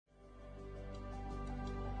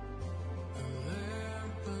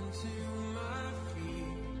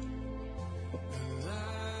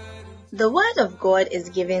The Word of God is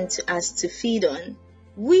given to us to feed on.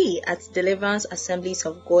 We at Deliverance Assemblies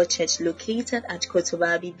of God Church, located at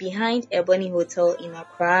Kotobabi behind Ebony Hotel in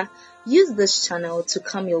Accra, use this channel to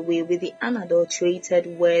come your way with the unadulterated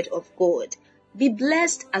Word of God. Be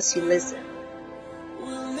blessed as you listen.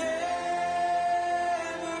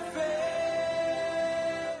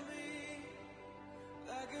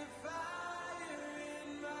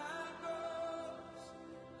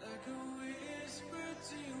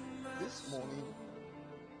 This morning,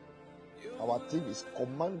 our theme is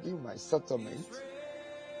commanding my settlement,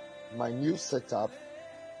 my new setup,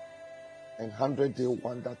 and 100-day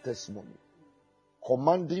wonder testimony.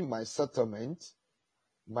 Commanding my settlement,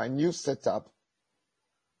 my new setup,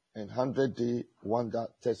 and 100-day wonder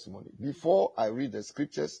testimony. Before I read the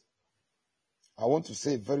scriptures, I want to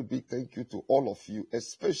say a very big thank you to all of you,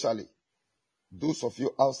 especially those of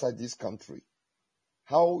you outside this country.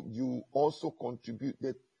 How you also contribute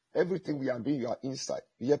that everything we are doing, you are inside.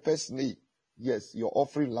 Yes, your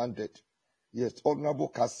offering landed. Yes, Honorable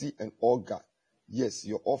Cassie and Olga. Yes,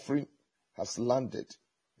 your offering has landed.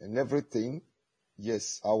 And everything,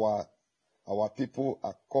 yes, our people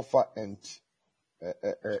are Kofa and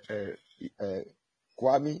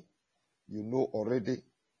Kwame, you know already,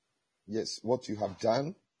 yes, what you have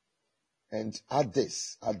done. And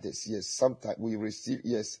others, yes, sometimes we receive,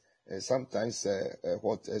 yes, sometimes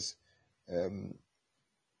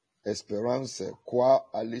Esperance, Kwa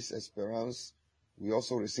Alice Esperance. We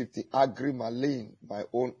also receive the Agri Malane, my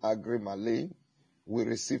own Agri Malane. We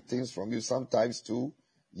receive things from you sometimes too.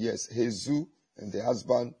 Yes, Jesus and the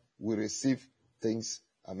husband, we receive things,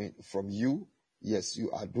 from you. Yes,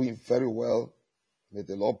 you are doing very well. May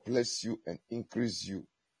the Lord bless you and increase you.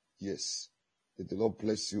 Yes, may the Lord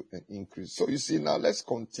bless you and increase. So you see, now let's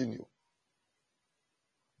continue.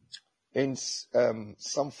 In Psalm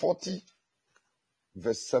 40,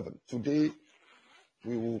 verse 7. Today,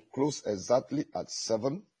 we will close exactly at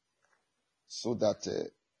 7 so that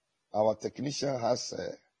our technician has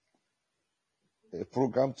a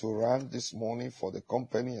program to run this morning for the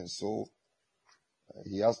company, and so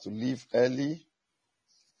he has to leave early.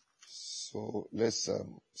 So let's,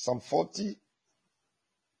 Psalm 40,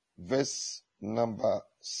 verse number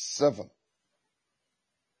 7.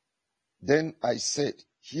 Then I said,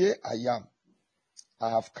 here I am,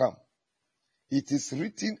 I have come. It is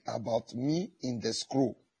written about me in the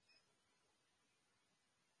scroll.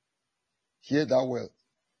 Hear that well.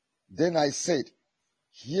 Then I said,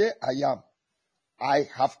 here I am, I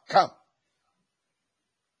have come.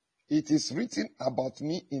 It is written about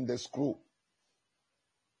me in the scroll.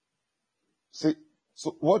 See,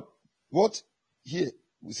 so what here?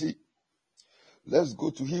 We see, let's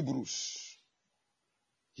go to Hebrews.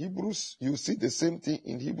 Hebrews, you see the same thing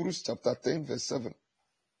in Hebrews chapter 10, verse 7.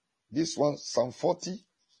 This one, Psalm 40,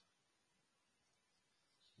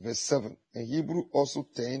 verse 7. And Hebrew also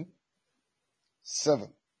 10, 7.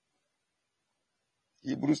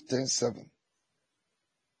 Hebrews 10, 7.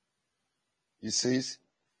 He says,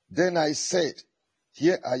 then I said,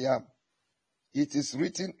 here I am. It is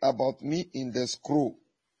written about me in the scroll.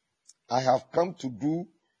 I have come to do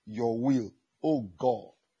your will, O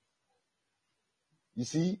God. You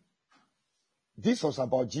see, this was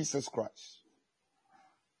about Jesus Christ.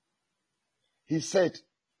 He said,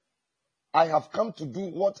 I have come to do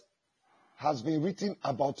what has been written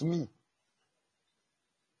about me.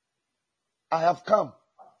 I have come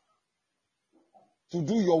to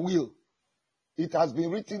do your will. It has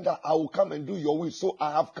been written that I will come and do your will. So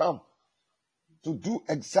I have come to do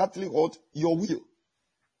exactly what? Your will.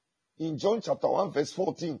 In John chapter 1 verse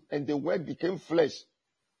 14, and the word became flesh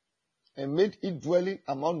and made it dwelling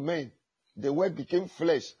among men. The word became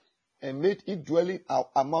flesh and made it dwelling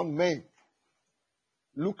among men.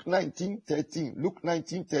 Luke 19:13. Luke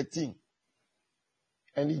 19:13.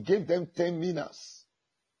 And he gave them 10 minas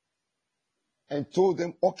and told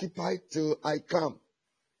them, occupy till I come.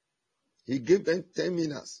 He gave them 10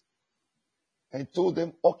 minas and told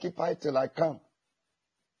them, occupy till I come.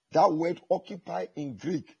 That word occupy in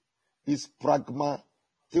Greek is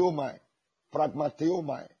pragmatheomai.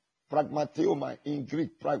 Pragmatheomai. Pragmatheomai in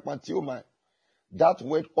Greek. Pragmatheomai. That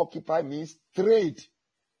word occupy means trade.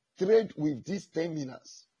 Trade with these 10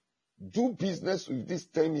 minas. Do business with these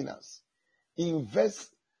 10 minas.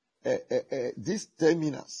 Invest these 10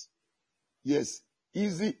 minas. Yes.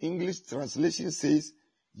 Easy English translation says,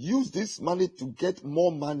 use this money to get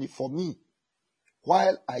more money for me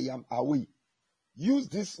while I am away. Use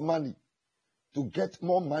this money to get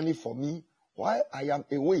more money for me while I am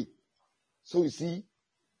away. So you see,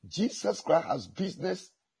 Jesus Christ has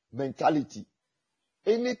business mentality.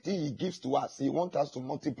 Anything he gives to us, he wants us to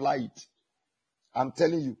multiply it. I'm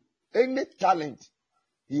telling you, Any talent,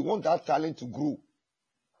 he wants that talent to grow.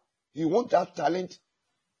 He wants that talent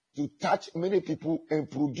to touch many people and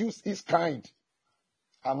produce his kind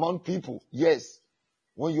among people. Yes.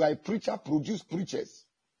 When you are a preacher, produce preachers.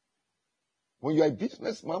 When you are a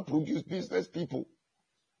businessman, produce business people.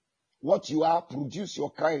 What you are, produce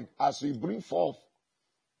your kind. As we bring forth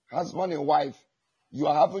husband and wife, you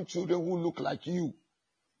are having children who look like you.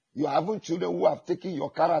 You are having children who have taken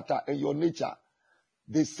your character and your nature.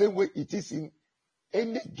 The same way it is in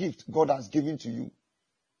any gift God has given to you.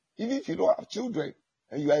 Even if you don't have children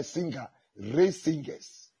and you are a singer, raise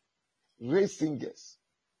singers. Raise singers.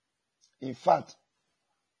 In fact,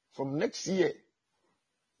 from next year,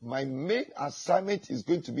 my main assignment is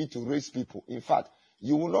going to be to raise people. In fact,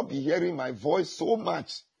 you will not be hearing my voice so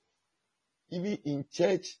much, even in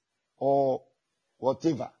church or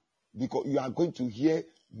whatever, because you are going to hear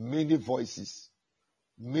many voices.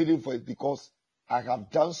 Many voices, because I have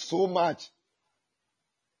done so much.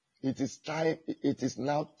 It is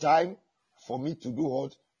now time for me to do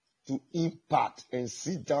what? To impact and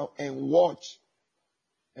sit down and watch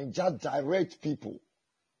and just direct people.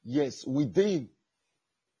 Yes, within.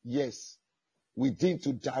 Yes, within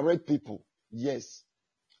to direct people. Yes,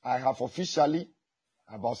 I have officially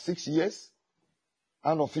about 6 years.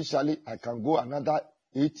 Unofficially, I can go another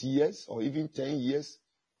 8 years or even 10 years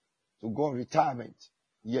to go on retirement.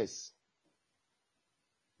 Yes.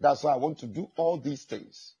 That's why I want to do all these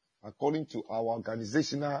things according to our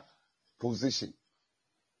organizational position.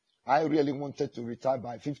 I really wanted to retire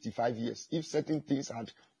by 55 years. If certain things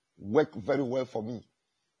had worked very well for me,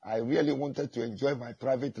 I really wanted to enjoy my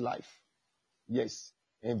private life. Yes.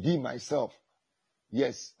 And be myself.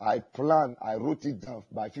 Yes. I wrote it down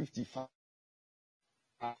by 55.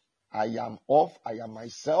 I am off. I am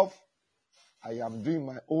myself. I am doing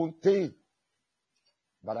my own thing.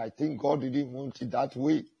 But I think God didn't want it that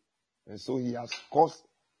way. And so he has caused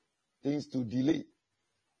things to delay.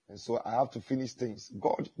 And so I have to finish things.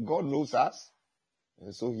 God knows us.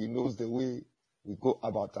 And so he knows the way we go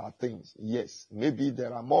about our things. Yes, maybe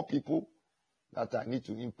there are more people that I need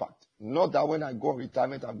to impact. Not that when I go on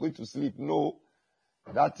retirement, I'm going to sleep. No,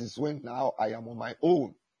 that is when now I am on my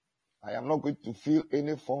own. I am not going to fill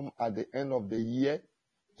any form at the end of the year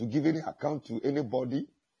to give any account to anybody,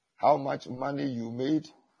 how much money you made,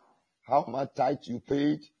 how much tithe you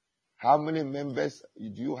paid, how many members do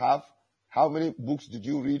you have, how many books did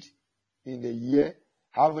you read in a year,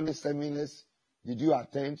 how many seminars did you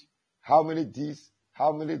attend, how many this,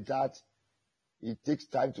 how many that. It takes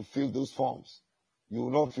time to fill those forms. You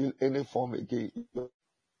will not fill any form again.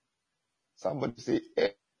 Somebody say,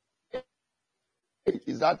 hey,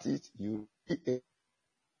 is that it? You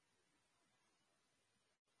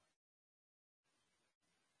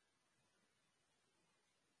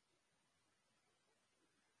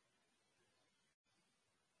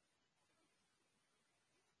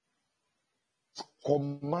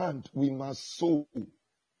command, we must sow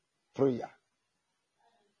prayer.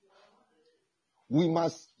 We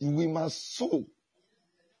must sow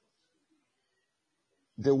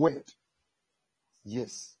the word.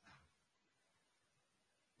 Yes.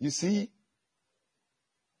 You see,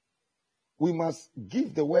 we must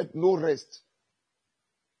give the word no rest.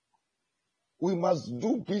 We must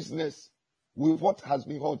do business with what has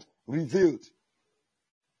been revealed.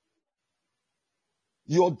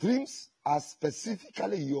 Your dreams are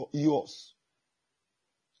specifically yours.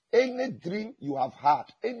 Any dream you have had,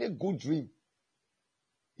 any good dream,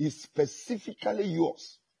 is specifically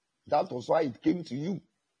yours. That was why it came to you.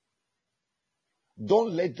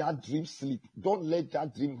 Don't let that dream sleep. Don't let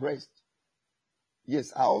that dream rest.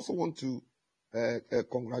 Yes, I also want to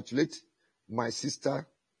congratulate my sister,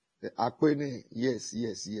 Akwene. Yes.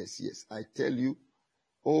 I tell you,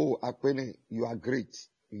 oh, Akwene, you are great.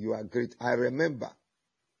 You are great. I remember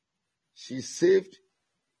she saved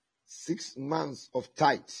 6 months of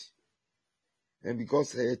tithe. And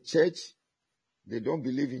because her church, they don't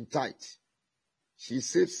believe in tithe, she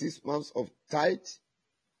saved 6 months of tithe.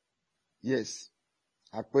 Yes.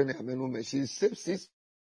 Akwene Amenume. She saved 6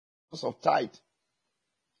 months of tithe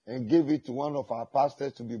and gave it to one of our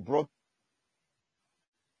pastors to be brought.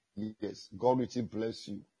 Yes. God will bless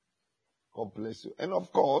you. God bless you. And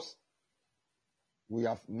of course, we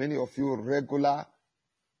have many of you regular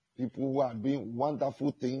people who are doing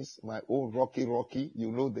wonderful things. My own Rocky,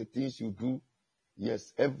 you know the things you do.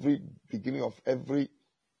 Yes, every beginning of every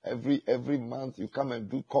month you come and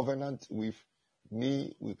do covenant with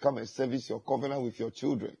me. We come and service your covenant with your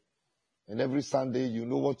children. And every Sunday you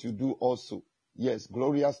know what you do also. Yes,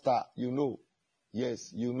 Gloria Star, you know.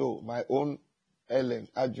 Yes, you know. My own Ellen,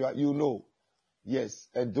 Adja, you know. Yes.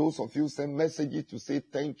 And those of you send messages to say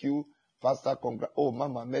thank you, Pastor, oh,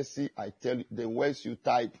 Mama Mercy, I tell you, the words you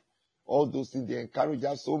type, all those things, they encourage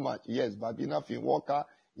us so much. Yes. Babina Finwalker,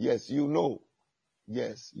 yes, you know.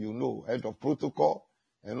 Yes, you know. Head of protocol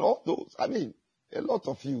and all those. I mean, a lot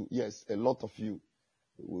of you. Yes, a lot of you.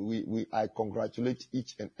 I congratulate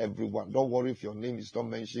each and every one. Don't worry if your name is not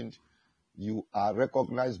mentioned. You are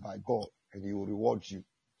recognized by God and He will reward you.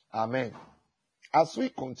 Amen. As we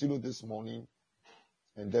continue this morning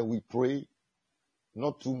and then we pray,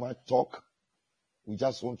 not too much talk. We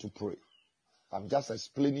just want to pray. I'm just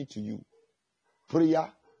explaining to you.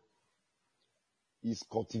 Prayer is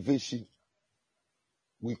cultivation.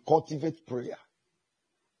 We cultivate prayer.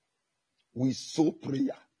 We sow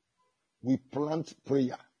prayer. We plant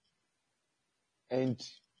prayer. And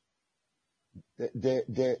the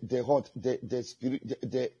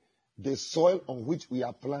soil on which we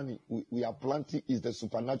are planting is the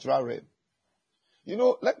supernatural realm. You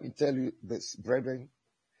know, let me tell you this, brethren.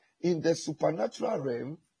 In the supernatural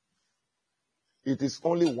realm, it is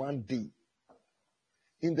only one day.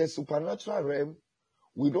 In the supernatural realm,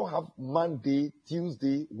 we don't have Monday,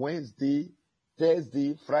 Tuesday, Wednesday,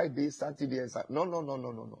 Thursday, Friday, Saturday, and Sunday.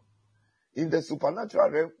 No. In the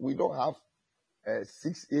supernatural realm, we don't have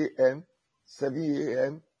 6 a.m., 7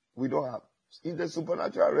 a.m. We don't have. In the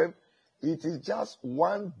supernatural realm, it is just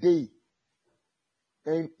one day.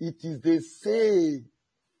 And it is the same.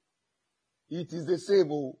 It is the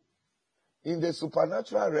same. Oh. In the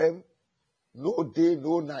supernatural realm, no day,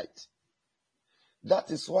 no night. That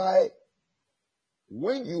is why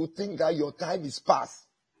when you think that your time is past,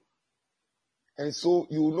 and so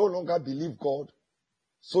you no longer believe God,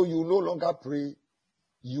 so you no longer pray,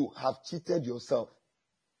 you have cheated yourself.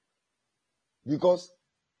 Because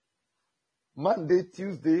Monday,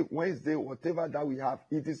 Tuesday, Wednesday, whatever that we have,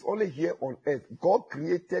 it is only here on earth. God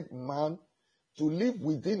created man to live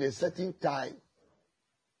within a certain time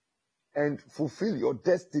and fulfill your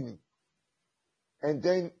destiny. And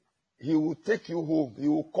then He will take you home. He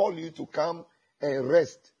will call you to come and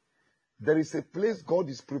rest. There is a place God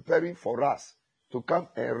is preparing for us to come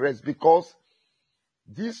and rest, because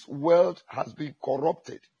this world has been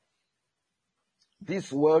corrupted.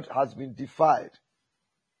 This world has been defiled.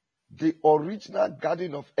 The original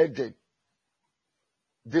Garden of Eden,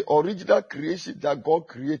 the original creation that God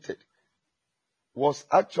created, was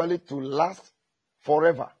actually to last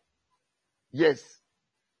forever. Yes,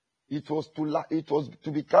 it was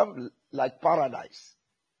to become like paradise,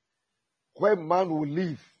 where man will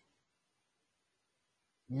live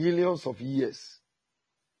millions of years.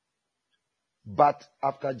 But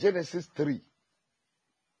after Genesis 3,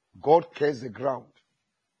 God cursed the ground.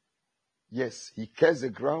 Yes, He cursed the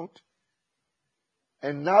ground.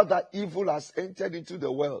 And now that evil has entered into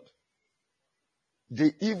the world,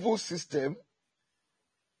 the evil system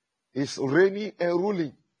is reigning and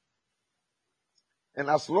ruling. And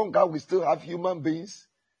as long as we still have human beings,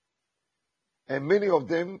 and many of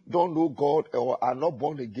them don't know God or are not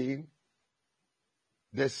born again,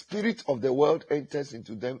 the spirit of the world enters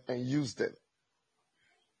into them and uses them.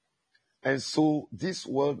 And so this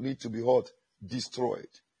world needs to be what? Destroyed.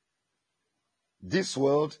 This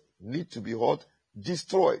world needs to be what?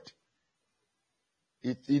 Destroyed.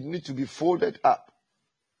 It needs to be folded up.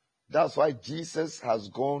 That's why Jesus has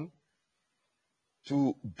gone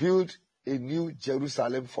to build a new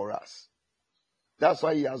Jerusalem for us. That's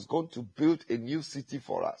why He has gone to build a new city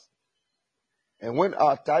for us. And when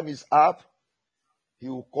our time is up, He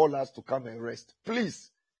will call us to come and rest.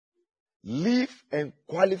 Please, live and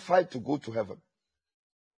qualify to go to heaven.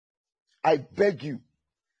 I beg you,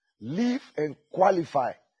 live and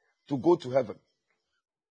qualify to go to heaven.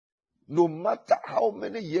 No matter how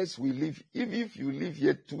many years we live, even if you live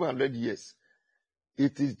here 200 years,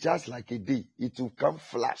 it is just like a day. It will come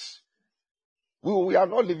flash. We are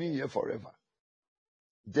not living here forever.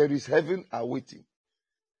 There is heaven awaiting.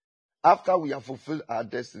 After we have fulfilled our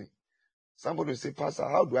destiny. Somebody will say, Pastor,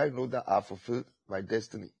 how do I know that I have fulfilled my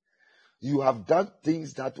destiny? You have done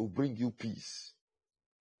things that will bring you peace.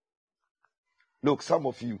 Look, some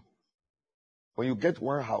of you, when you get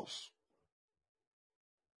one house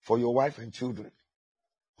for your wife and children,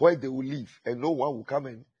 where they will live and no one will come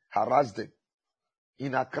and harass them.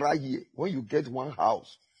 In Accra here, when you get one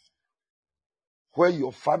house where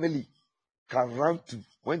your family can run to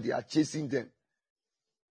when they are chasing them,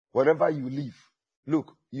 wherever you live,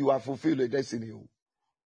 look, you have fulfilled your destiny.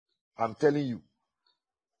 I'm telling you.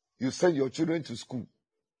 You send your children to school.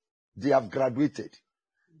 They have graduated.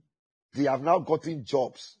 They have now gotten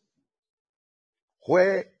jobs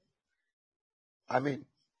where,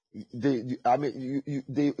 they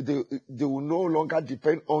will no longer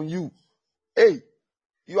depend on you. Hey,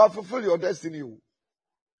 you have fulfilled your destiny.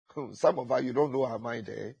 Some of us, you don't know our mind,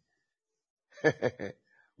 eh?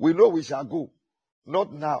 We know we shall go.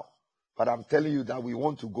 Not now. But I'm telling you that we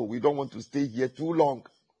want to go. We don't want to stay here too long.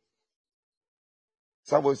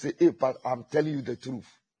 Somebody say, hey, but I'm telling you the truth.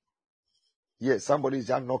 Yes, somebody is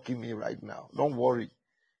just knocking me right now. Don't worry.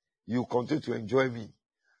 You continue to enjoy me.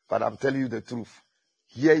 But I'm telling you the truth.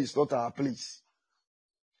 Here is not our place.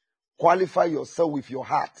 Qualify yourself with your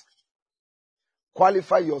heart.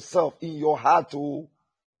 Qualify yourself in your heart to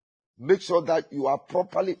make sure that you are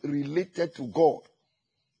properly related to God.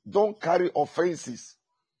 Don't carry offenses.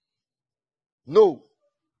 No.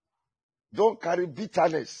 Don't carry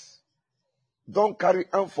bitterness. Don't carry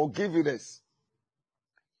unforgiveness.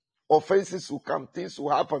 Offenses will come, things will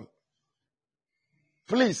happen.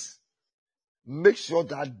 Please make sure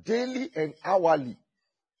that daily and hourly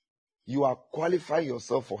you are qualifying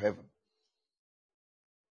yourself for heaven.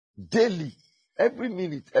 Daily, every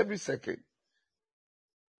minute, every second,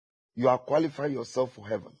 you are qualifying yourself for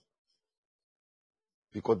heaven.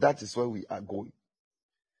 Because that is where we are going.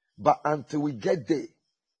 But until we get there,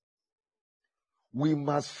 we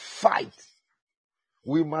must fight.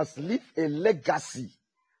 We must leave a legacy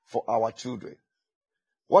for our children.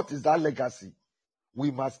 What is that legacy?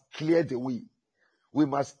 We must clear the way. We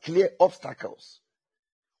must clear obstacles.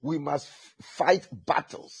 We must fight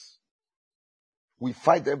battles. We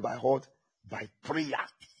fight them by what? By prayer.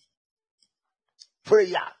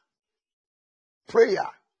 Prayer. Prayer.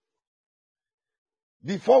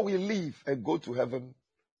 Before we leave and go to heaven,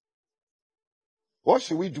 what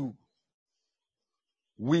should we do?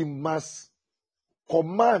 We must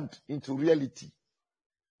command into reality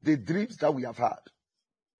the dreams that we have had.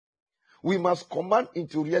 We must command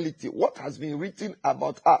into reality what has been written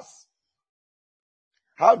about us.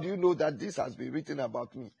 How do you know that this has been written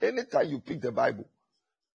about me? Anytime you pick the Bible,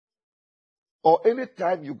 or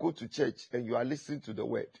anytime you go to church and you are listening to the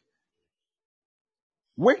word,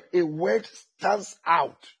 when a word stands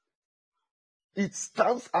out, it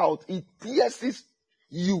pierces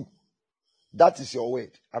you. That is your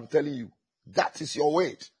word. I'm telling you. That is your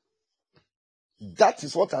word. That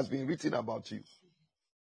is what has been written about you.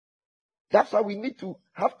 That's why we need to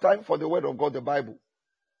have time for the word of God, the Bible.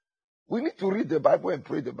 We need to read the Bible and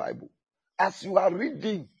pray the Bible. As you are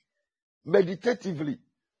reading meditatively,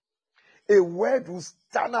 a word will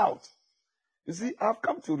stand out. You see, I've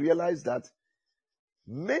come to realize that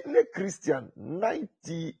many Christians,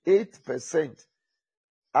 98%,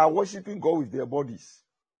 are worshiping God with their bodies.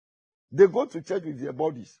 They go to church with their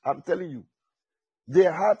bodies. I'm telling you,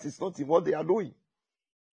 their heart is not in what they are doing.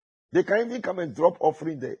 They can even come and drop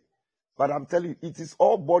offering there. But I'm telling you, it is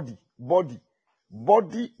all body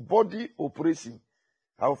operation.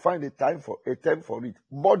 I'll find a term for it.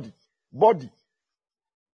 Body.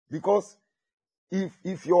 Because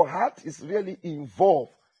if your heart is really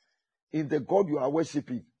involved in the God you are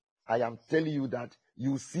worshiping, I am telling you that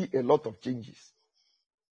you see a lot of changes.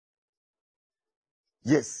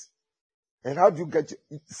 Yes. And how do you get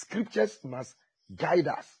it? Scriptures must guide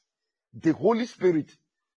us. The Holy Spirit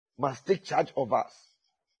must take charge of us.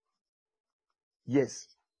 Yes.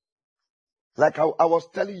 Like I was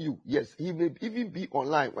telling you, yes, he may even be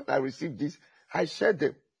online. When I received this, I shared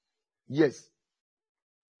them. Yes.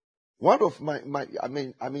 One of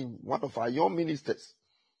one of our young ministers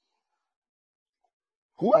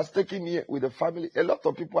who has taken me with the family. A lot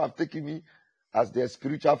of people have taken me as their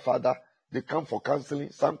spiritual father. They come for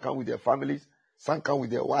counseling. Some come with their families. Some come with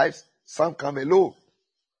their wives. Some come alone.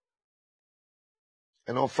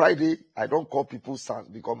 And on Friday, I don't call people sons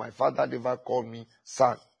because my father never called me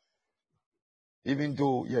son. Even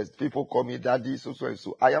though, yes, people call me daddy, so and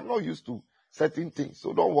so. I am not used to certain things.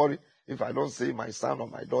 So don't worry if I don't say my son or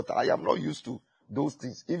my daughter. I am not used to those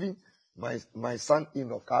things. Even my son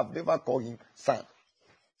Enoch, I've never called him son.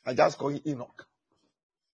 I just call him Enoch.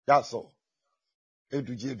 That's all.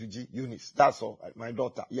 Eduji, Eunice. That's all. My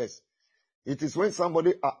daughter, yes. It is when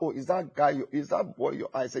somebody, is that guy, is that boy,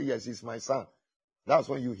 I say, yes, he's my son. That's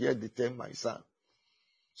when you hear the term, my son.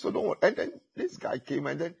 So don't worry. And then this guy came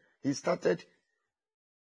and then he started.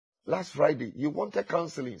 Last Friday, he wanted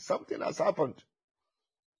counseling. Something has happened.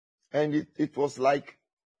 And it was like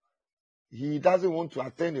he doesn't want to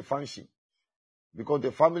attend a function because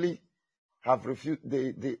the family have refused,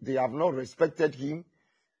 they have not respected him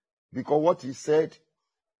because what he said,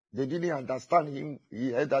 they didn't understand him.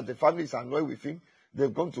 He heard that the family is annoyed with him. They're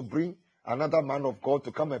going to bring another man of God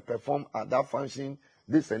to come and perform at that function,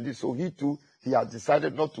 this and this. So he too, he has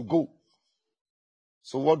decided not to go.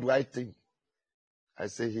 So what do I think? I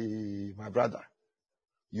say, hey, my brother,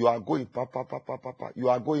 you are going, papa, you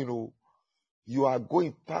are going, oh. You are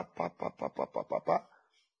going pa, pa, pa, pa, pa, pa, pa, pa.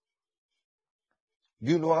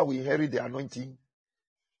 Do you know how we inherit the anointing?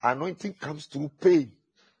 Anointing comes through pain.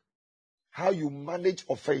 How you manage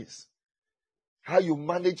offense. How you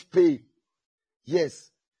manage pain. Yes.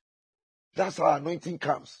 That's how anointing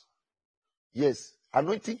comes. Yes.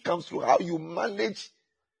 Anointing comes through how you manage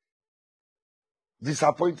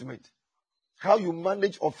disappointment. How you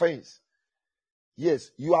manage offense. Yes.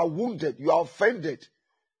 You are wounded. You are offended.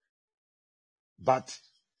 But,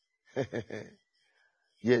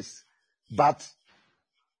 yes. But,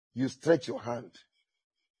 you stretch your hand.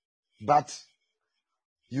 But,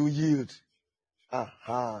 you yield.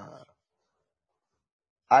 Aha.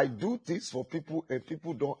 I do things for people and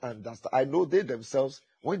people don't understand. I know they themselves,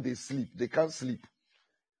 when they sleep, they can't sleep.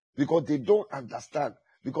 Because they don't understand.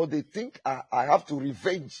 Because they think I have to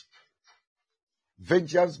revenge.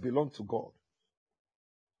 Vengeance belongs to God.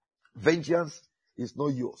 Vengeance is not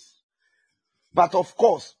yours. But of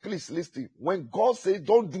course, please listen. When God says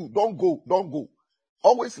don't do, don't go.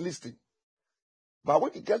 Always listen. But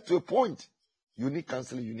when it gets to a point, you need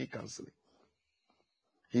counseling.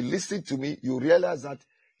 He listened to me. You realize that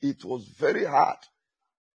it was very hard.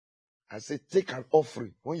 I said, take an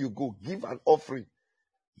offering. When you go, give an offering.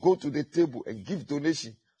 Go to the table and give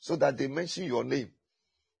donation so that they mention your name.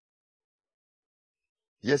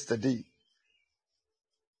 Yesterday,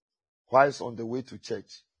 whilst on the way to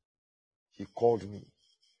church, he called me.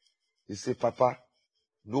 He said, Papa,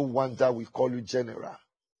 no wonder we call you general.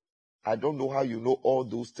 I don't know how you know all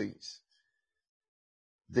those things.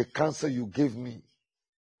 The counsel you gave me,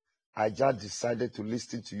 I just decided to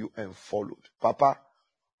listen to you and followed. Papa,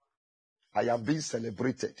 I am being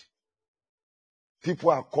celebrated.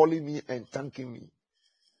 People are calling me and thanking me.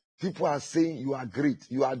 People are saying you are great,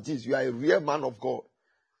 you are this, you are a real man of God.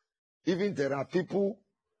 Even there are people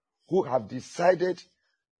who have decided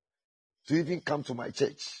to even come to my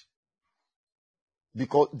church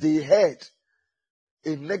because they heard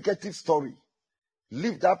a negative story.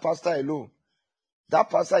 Leave that pastor alone. That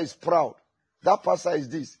pastor is proud. That pastor is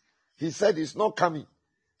this. He said he's not coming.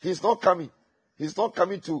 He's not coming. He's not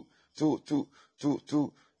coming to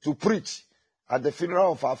preach at the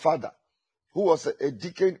funeral of our father, who was a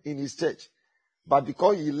deacon in his church. But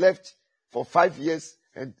because he left for 5 years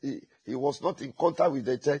and he was not in contact with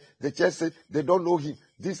the church said they don't know him.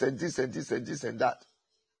 This and this and this and this and that.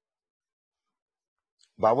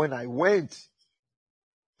 But when I went,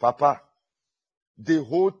 Papa, the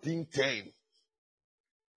whole thing turned.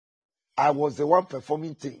 I was the one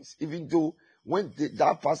performing things, even though when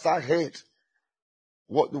that pastor heard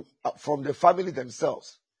what from the family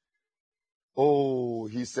themselves, oh,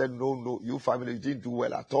 he said, no, you family, you didn't do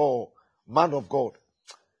well at all. Man of God,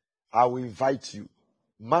 I will invite you.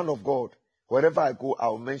 Man of God, wherever I go, I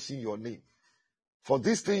will mention your name. For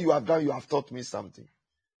this thing you have done, you have taught me something.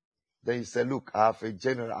 Then he said, look, I have a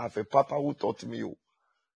general, I have a papa who taught me you.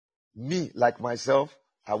 Me, like myself,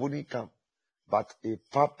 I wouldn't come. But a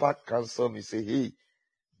papa counsel me, say, hey,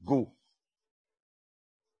 go.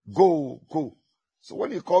 So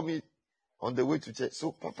when he called me on the way to church,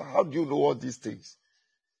 so Papa, how do you know all these things?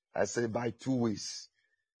 I said, by 2 ways.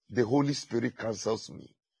 The Holy Spirit counsels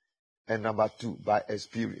me. And number 2, by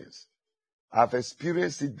experience. I've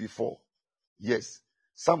experienced it before. Yes.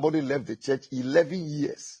 Somebody left the church 11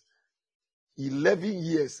 years. 11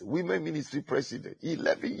 years. Women ministry president.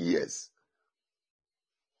 11 years.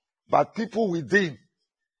 But people within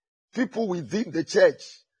the church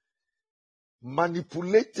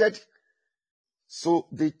manipulated. So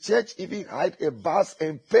the church even hired a bus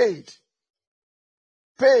and paid.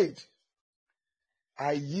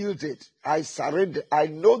 I yielded. I surrendered. I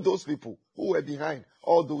know those people who were behind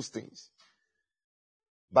all those things.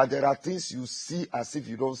 But there are things you see as if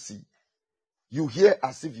you don't see. You hear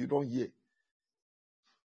as if you don't hear.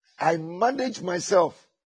 I manage myself.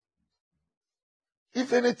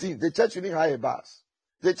 If anything, the church didn't hire a bus.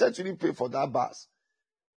 The church didn't pay for that bus.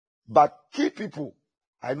 But key people,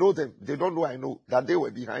 I know them. They don't know I know that they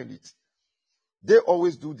were behind it. They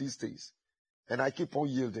always do these things. And I keep on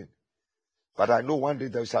yielding. But I know one day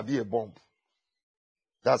there shall be a bomb.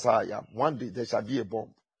 That's how I am. One day there shall be a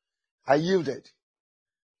bomb. I yielded.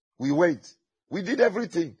 We went. We did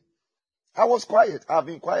everything. I was quiet. I've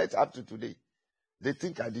been quiet up to today. They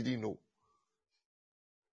think I didn't know.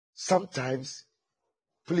 Sometimes,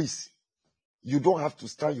 please, you don't have to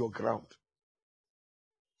stand your ground.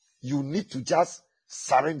 You need to just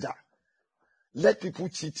surrender. Let people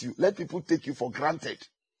cheat you. Let people take you for granted.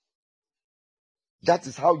 That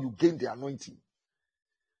is how you gain the anointing.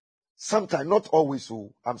 Sometimes, not always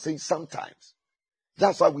so. I'm saying sometimes.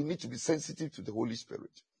 That's why we need to be sensitive to the Holy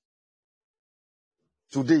Spirit.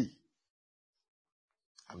 Today,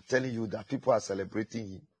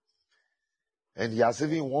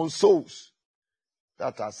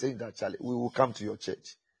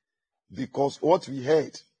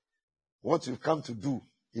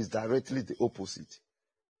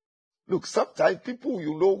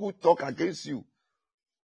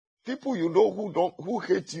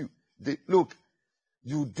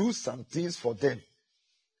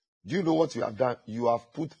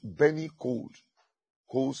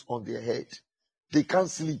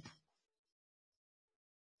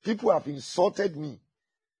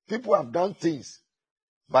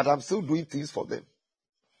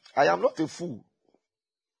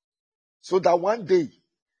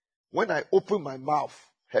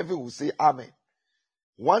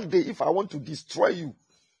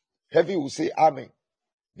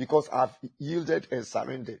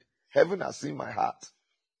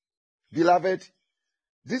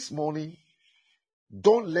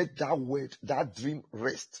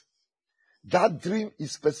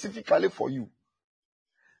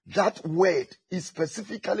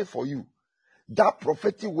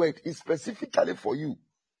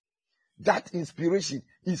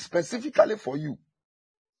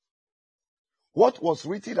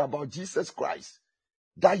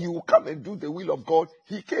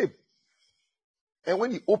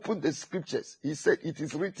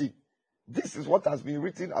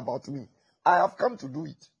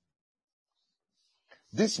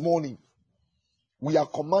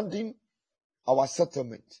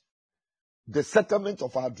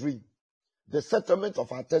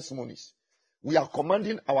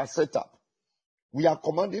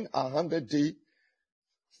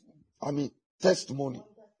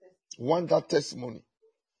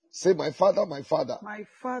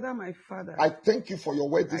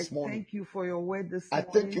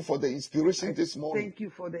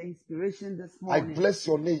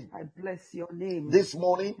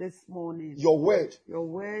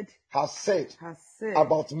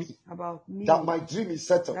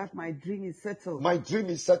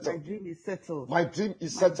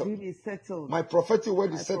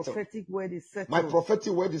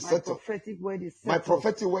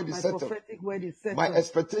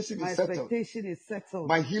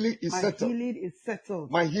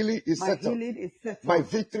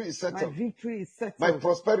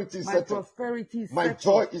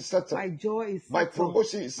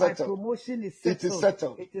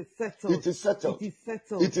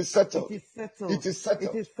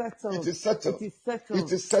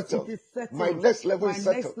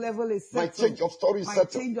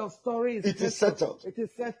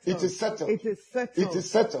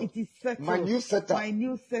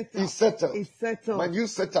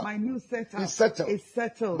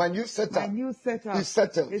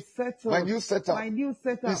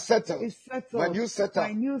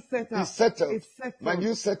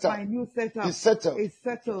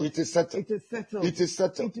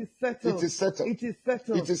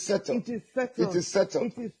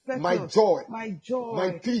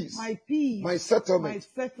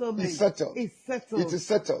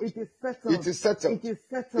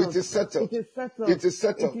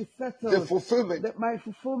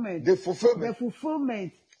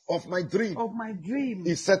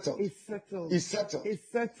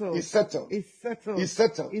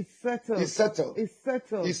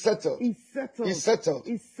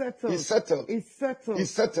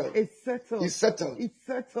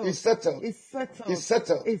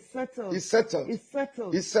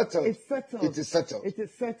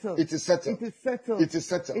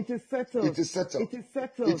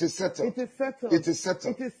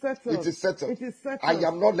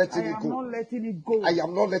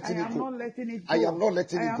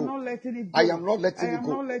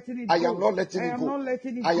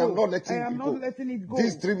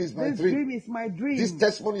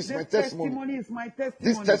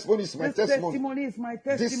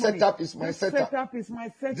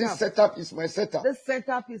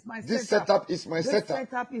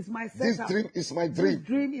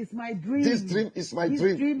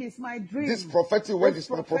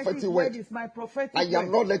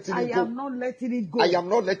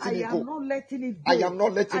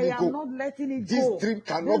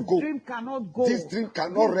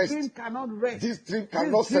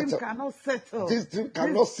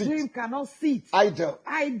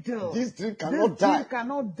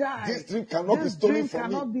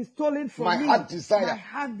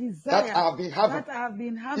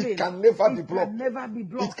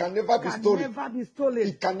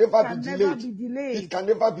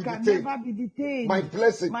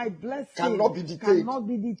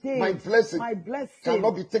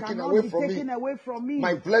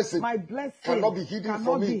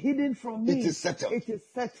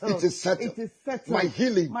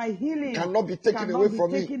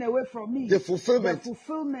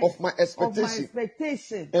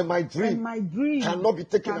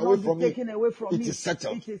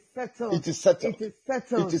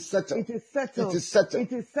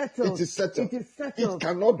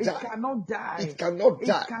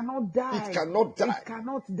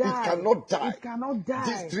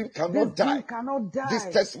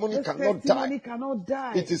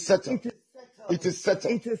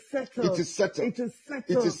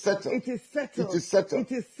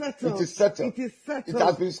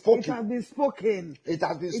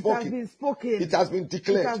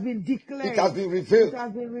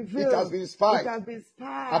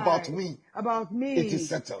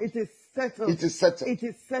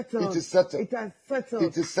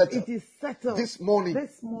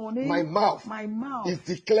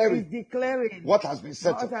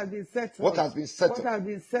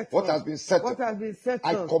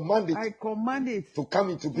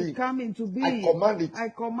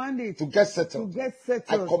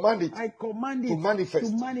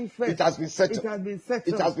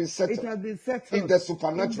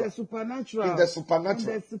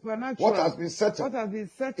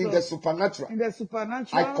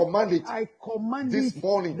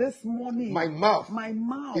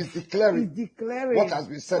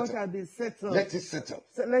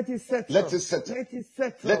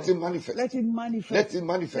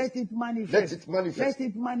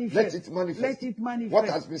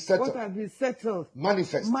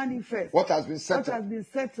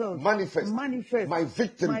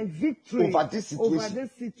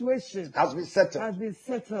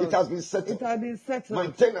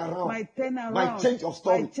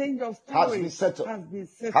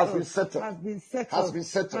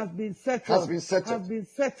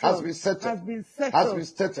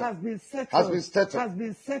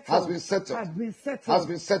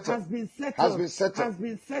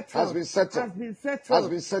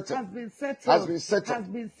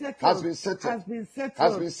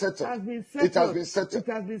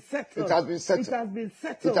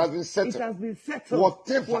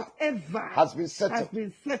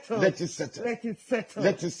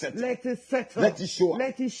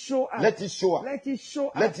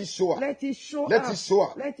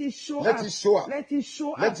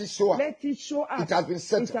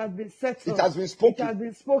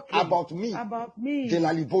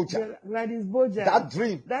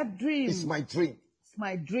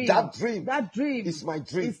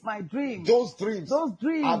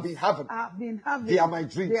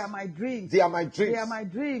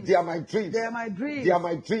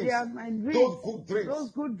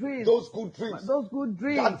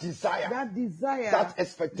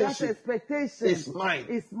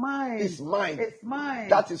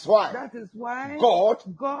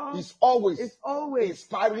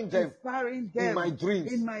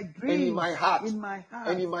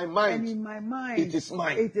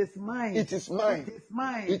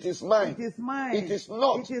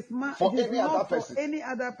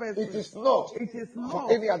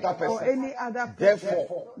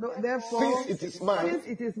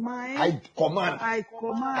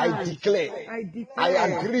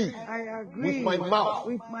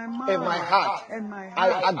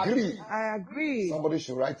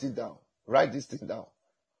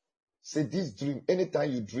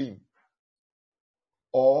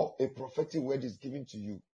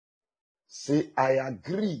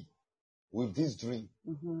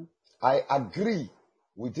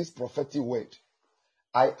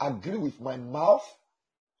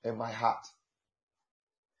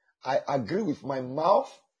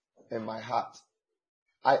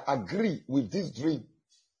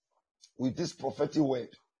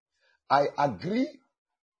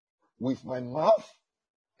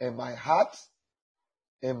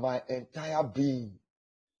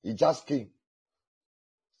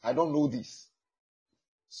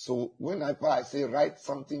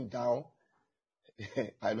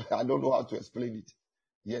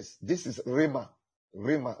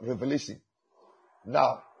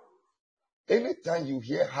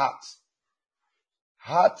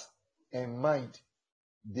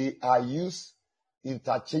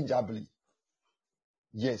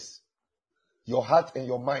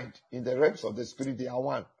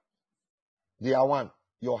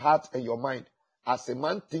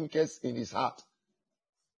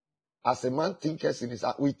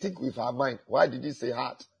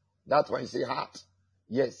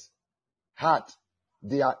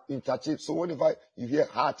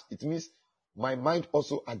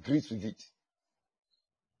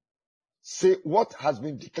 Say what has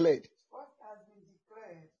been declared What has been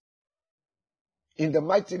declared in the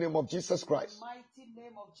mighty name of Jesus in Christ. the mighty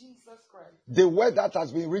name of Jesus Christ. The word that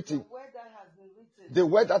has been The written, word that has been written, the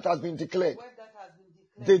word that has been the declared, word that has been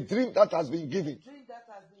the declared, dream that has been the given, dream that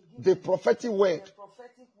has been the given, prophetic word the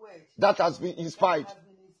prophetic word that has been that inspired has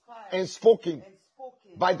been inspired and spoken and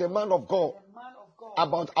spoken by the man of God the man of God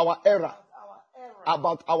about our era, about our era,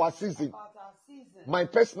 about our season, about our season, my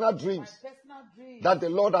personal my dreams personal dreams that the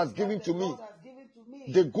Lord has that given the to me, Lord has given to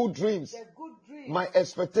me, the good dreams, the good dreams, my my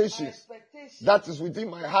expectations expectations that is within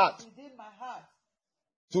my that heart. is within my heart.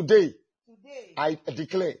 Today, Today, I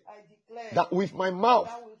declare I declare that with my mouth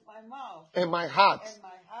that with my mouth and my heart, and my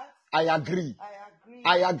heart, I agree. I agree.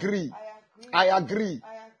 I agree. I I agree. agree.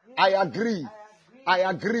 I I agree. agree. I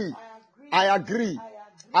agree. I agree.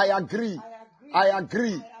 I agree. I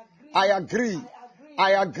agree. I agree.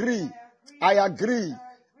 I agree. I agree.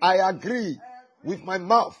 I agree. With my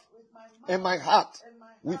mouth and my heart.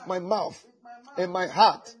 With my mouth and my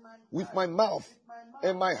heart. With my mouth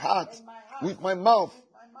and my heart. With my mouth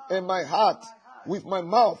and my heart. With my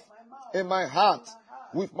mouth and my heart.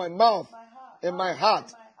 With my mouth and my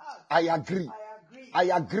heart. I agree. I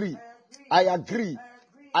agree. I agree.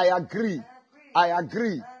 I agree. I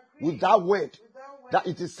agree with that word that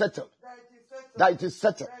it is settled. That it is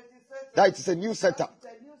settled. That it is a new setup.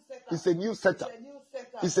 It's a new setup.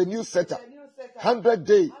 It's a new setup. 100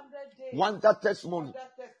 day wonder testimony.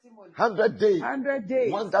 100 day 100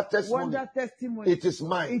 days. wonder testimony. Wonder testimony. It is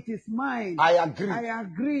mine. It is mine. I agree. I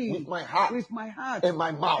agree. With my heart. With my heart. And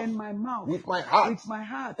my mouth. And my mouth. With my heart. With my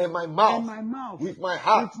heart. And my mouth. And my mouth. With my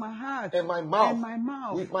heart. With my heart. And my mouth. And my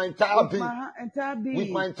mouth. With my entire With being. my entire being. With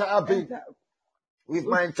my entire being. With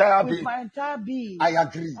my With entire being. my entire being. I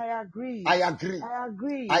agree. I agree. I agree. I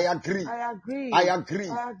agree. I agree. I agree. I agree.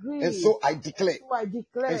 I agree. And so I declare. So I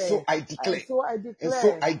declare. And so I declare. And so I declare. And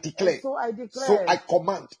so I declare. And so I declare. So I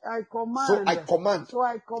command. I command. So I command. So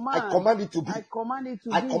I command. I command it to be. I command it to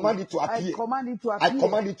be. I command it to appear. I command it to I appear.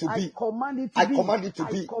 command it to be. I command it to I be. command it to be.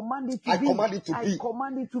 I command it to I be. command it to I be.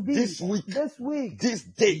 command it to be. This week. This week. This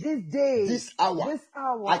day. This day. This hour. This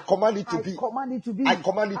hour. I command it to I be. command it to be. I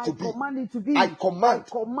command it to be. I command it to be. I command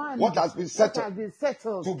what has been settled what has been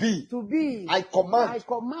settled to be. To be. I command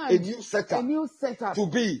a new setup a new setup to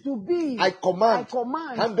be. To be. I command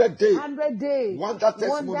 100 day 100 day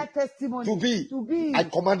wonder testimony to be. To be. I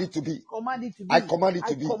command it to be. Command it to be. I command it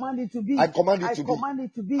to be. I command it to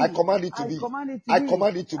be. I command it to be. command it to be. I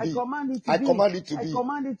command it to be. I command it to be.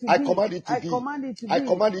 I command it to be. I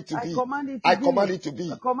command it to be. I command it to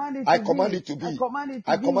be. I command it to be. I command it to be.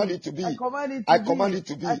 I command it to be. I command it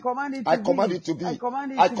to be. I command it to be. I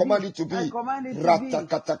command it to be. I command it to be.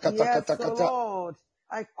 Yes, Lord.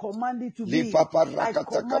 I command it to be. I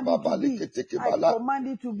command it to be. I command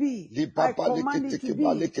it to be. I command it to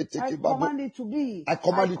be. I command it to be. I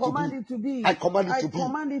command it to be. I command it to be. I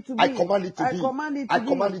command it to be. I command it to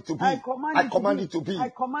be. I command it to be. I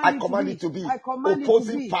command it to be. I command it to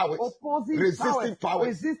be. Opposing powers. Resisting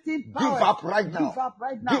powers. Give up right now. Give up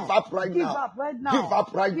right now. Give up right now. Give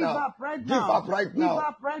up right now.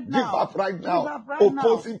 Give up right now.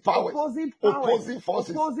 Opposing powers. Opposing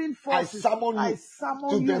forces. I summon you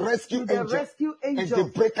to the rescue angel and the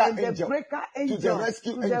breaker angel, to the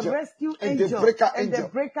rescue angel and the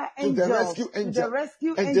breaker angel, to the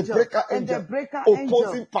rescue angel and the breaker angel,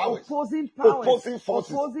 opposing powers, opposing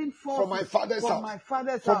forces from my father's house,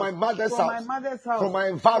 from my mother's house, from my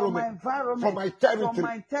environment, from my territory,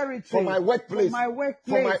 from my workplace,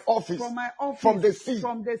 from my office, from the sea,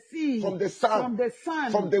 from the sun,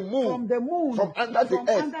 from the moon, from under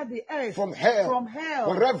the earth, from hell,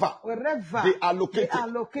 wherever they are located.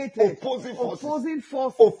 Opposing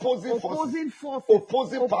forces,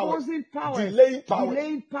 opposing powers, delaying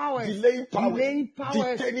powers, detaining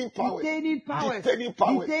powers, stealing powers.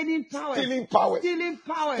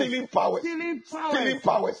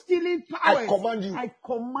 I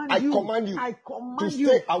command you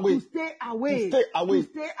to stay away,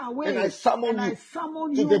 and I summon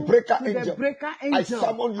you to the breaker angel. I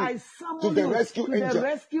summon you to the rescue angel.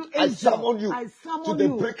 I summon you to the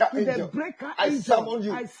breaker angel. I summon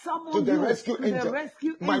you to the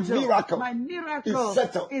rescue angel. My miracle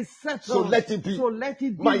is settled. So let it be.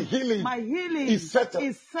 My healing is settled.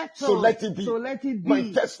 So let it be. My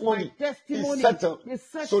testimony is settled.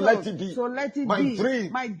 So let it be.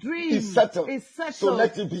 My dream is settled. So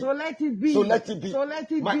let it be. So let it be.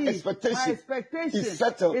 My expectation is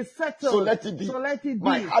settled. So let it be.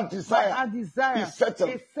 My heart desire is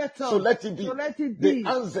settled. So let it be. The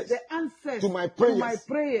answers to my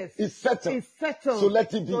prayers is settled.